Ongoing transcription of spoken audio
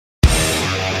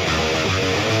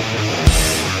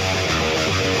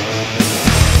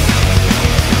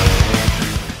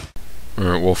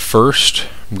Alright, well first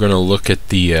I'm going to look at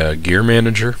the gear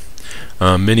manager.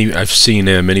 I've seen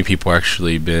many people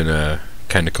actually been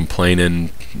kind of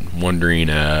complaining, wondering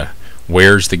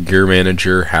where's the gear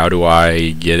manager, how do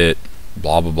I get it,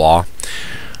 blah blah blah.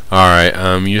 Alright,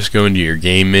 you just go into your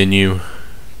game menu,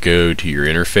 go to your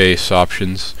interface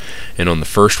options, and on the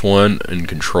first one in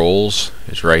controls,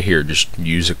 it's right here, just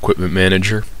use equipment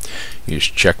manager. You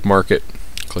just check mark it,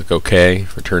 click OK,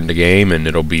 return to game, and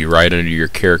it'll be right under your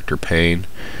character pane,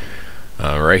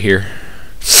 right here.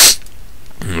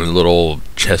 A little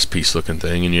chess piece looking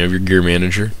thing, and you have your gear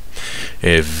manager.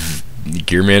 If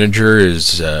gear manager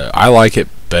is, I like it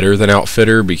better than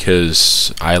outfitter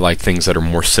because I like things that are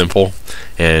more simple,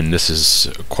 and this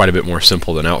is quite a bit more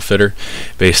simple than outfitter.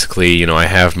 Basically, you know, I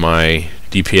have my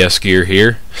DPS gear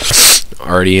here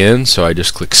already in, so I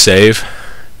just click save,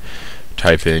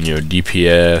 type in, you know,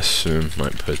 DPS, and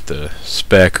might put the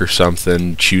spec or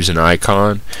something, choose an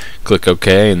icon, click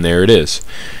OK, and there it is.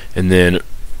 And then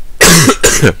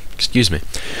excuse me,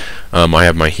 I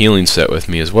have my healing set with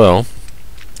me as well,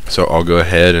 so I'll go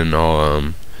ahead and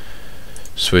I'll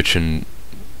switch into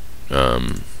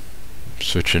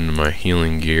my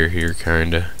healing gear here,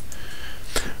 kinda.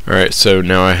 Alright, so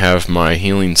now I have my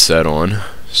healing set on,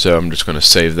 so I'm just gonna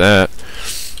save that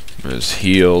as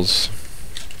heals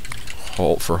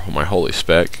for my holy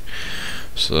spec.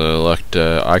 Select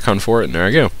icon for it, and there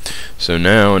I go. So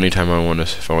now anytime if I want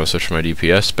to switch my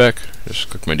DPS spec, just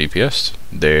click my DPS,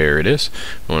 there it is.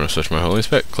 If I want to switch my holy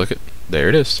spec, click it, there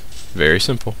it is. Very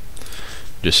simple.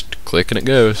 Just click and it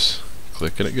goes.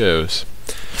 Click and it goes.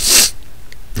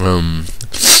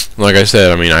 Like I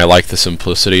said, I mean, I like the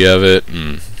simplicity of it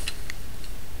and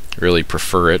really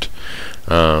prefer it.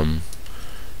 Now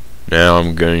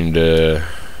I'm going to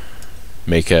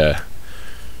make a,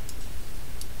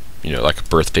 you know, like a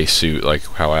birthday suit, like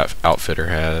how Outfitter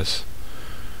has.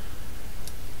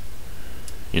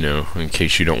 You know, in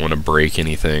case you don't want to break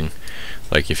anything,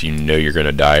 like if you know you're going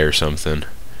to die or something,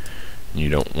 and you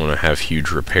don't want to have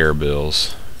huge repair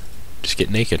bills, just get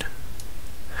naked.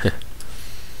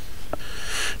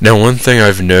 Now, one thing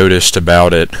I've noticed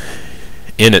about it,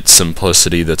 in its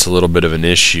simplicity, that's a little bit of an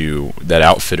issue that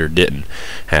Outfitter didn't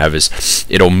have, is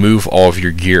it'll move all of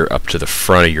your gear up to the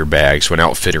front of your bags when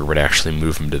Outfitter would actually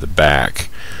move them to the back.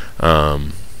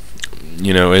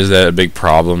 You know, is that a big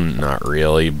problem? Not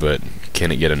really, but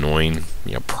can it get annoying?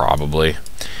 Yeah, probably.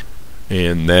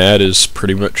 And that is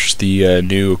pretty much the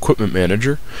new equipment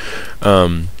manager.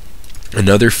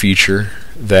 Another feature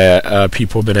that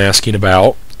people have been asking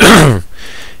about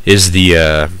is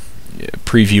the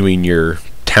previewing your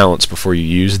talents before you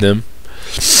use them.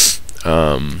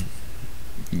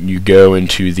 You go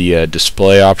into the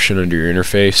display option under your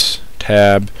interface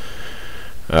tab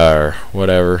or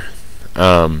whatever,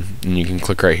 and you can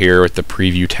click right here with the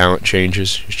preview talent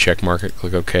changes. Just check mark it,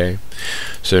 click OK.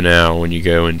 So now when you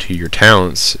go into your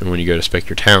talents and when you go to spec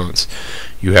your talents,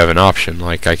 you have an option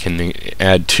like I can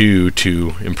add 2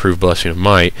 to improve Blessing of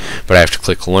Might, but I have to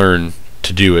click learn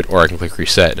to do it, or I can click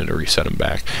reset and it'll reset them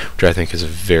back, which I think is a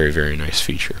very, very nice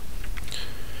feature.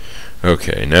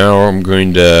 Okay, now I'm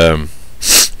going to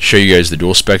show you guys the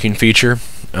dual specking feature.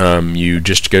 You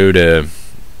just go to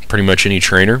pretty much any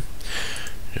trainer,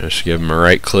 just give them a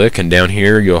right click, and down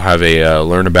here you'll have a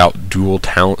learn about dual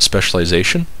talent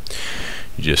specialization.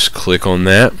 You just click on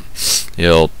that,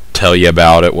 it'll tell you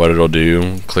about it, what it'll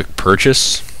do. Click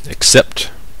purchase, accept,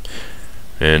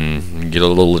 and get a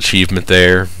little achievement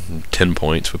there, 10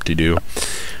 points, whoop-de-doo.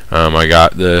 I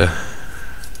got the,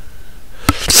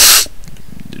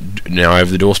 now I have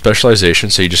the dual specialization,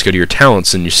 so you just go to your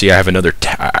talents and you see I have another,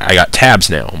 I got tabs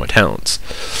now on my talents.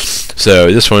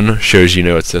 So this one shows, you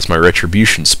know, that's my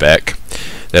retribution spec.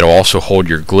 That'll also hold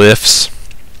your glyphs.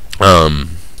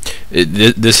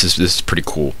 This is pretty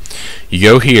cool. You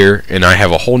go here and I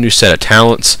have a whole new set of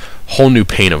talents, whole new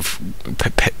pane of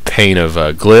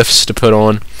glyphs to put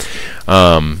on.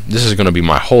 This is going to be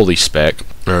my holy spec.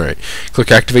 Alright,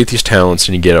 click activate these talents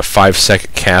and you get a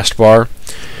 5-second cast bar,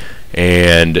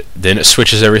 and then it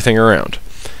switches everything around.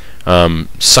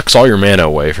 Sucks all your mana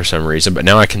away for some reason, but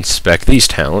now I can spec these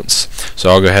talents. So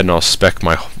I'll go ahead and I'll spec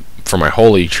for my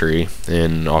holy tree,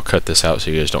 and I'll cut this out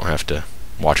so you guys don't have to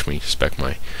watch me spec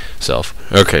myself.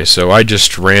 Okay, so I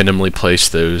just randomly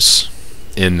placed those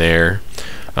in there.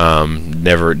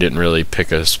 Didn't really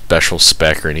pick a special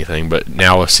spec or anything, but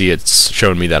now I see it's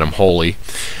showing me that I'm holy,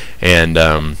 and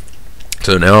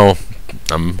so now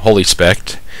I'm holy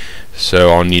spec'd. So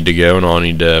I'll need to go and I'll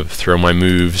need to throw my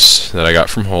moves that I got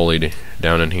from holy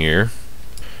down in here.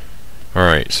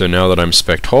 Alright, so now that I'm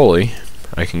spec'd holy,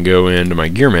 I can go into my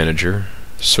gear manager,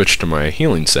 switch to my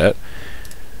healing set,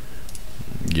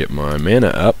 get my mana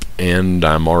up, and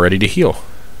I'm all ready to heal.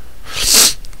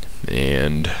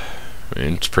 And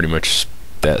it's pretty much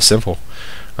that simple.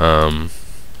 Let's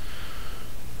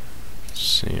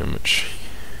see how much.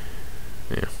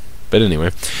 Yeah. But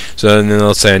anyway, so then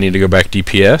let's say I need to go back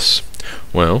DPS.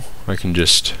 Well, I can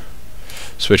just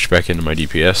switch back into my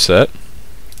DPS set.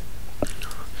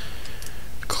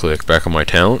 Click back on my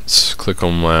talents. Click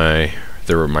on my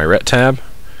ret tab.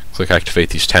 Click activate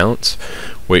these talents.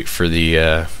 Wait for the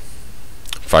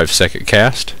 5-second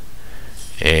cast,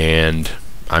 and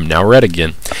I'm now red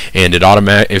again. And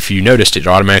if you noticed, it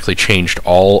automatically changed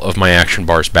all of my action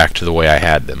bars back to the way I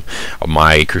had them.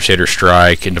 My Crusader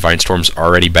Strike and Divine Storm's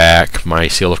already back. My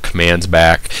Seal of Command's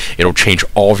back. It'll change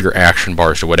all of your action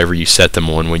bars to whatever you set them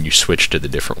on when you switch to the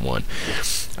different one.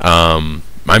 I'm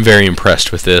very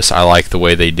impressed with this. I like the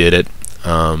way they did it.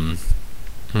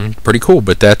 Pretty cool.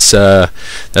 But that's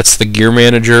the Gear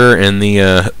Manager and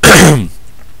the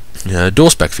dual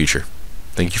spec feature.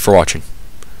 Thank you for watching.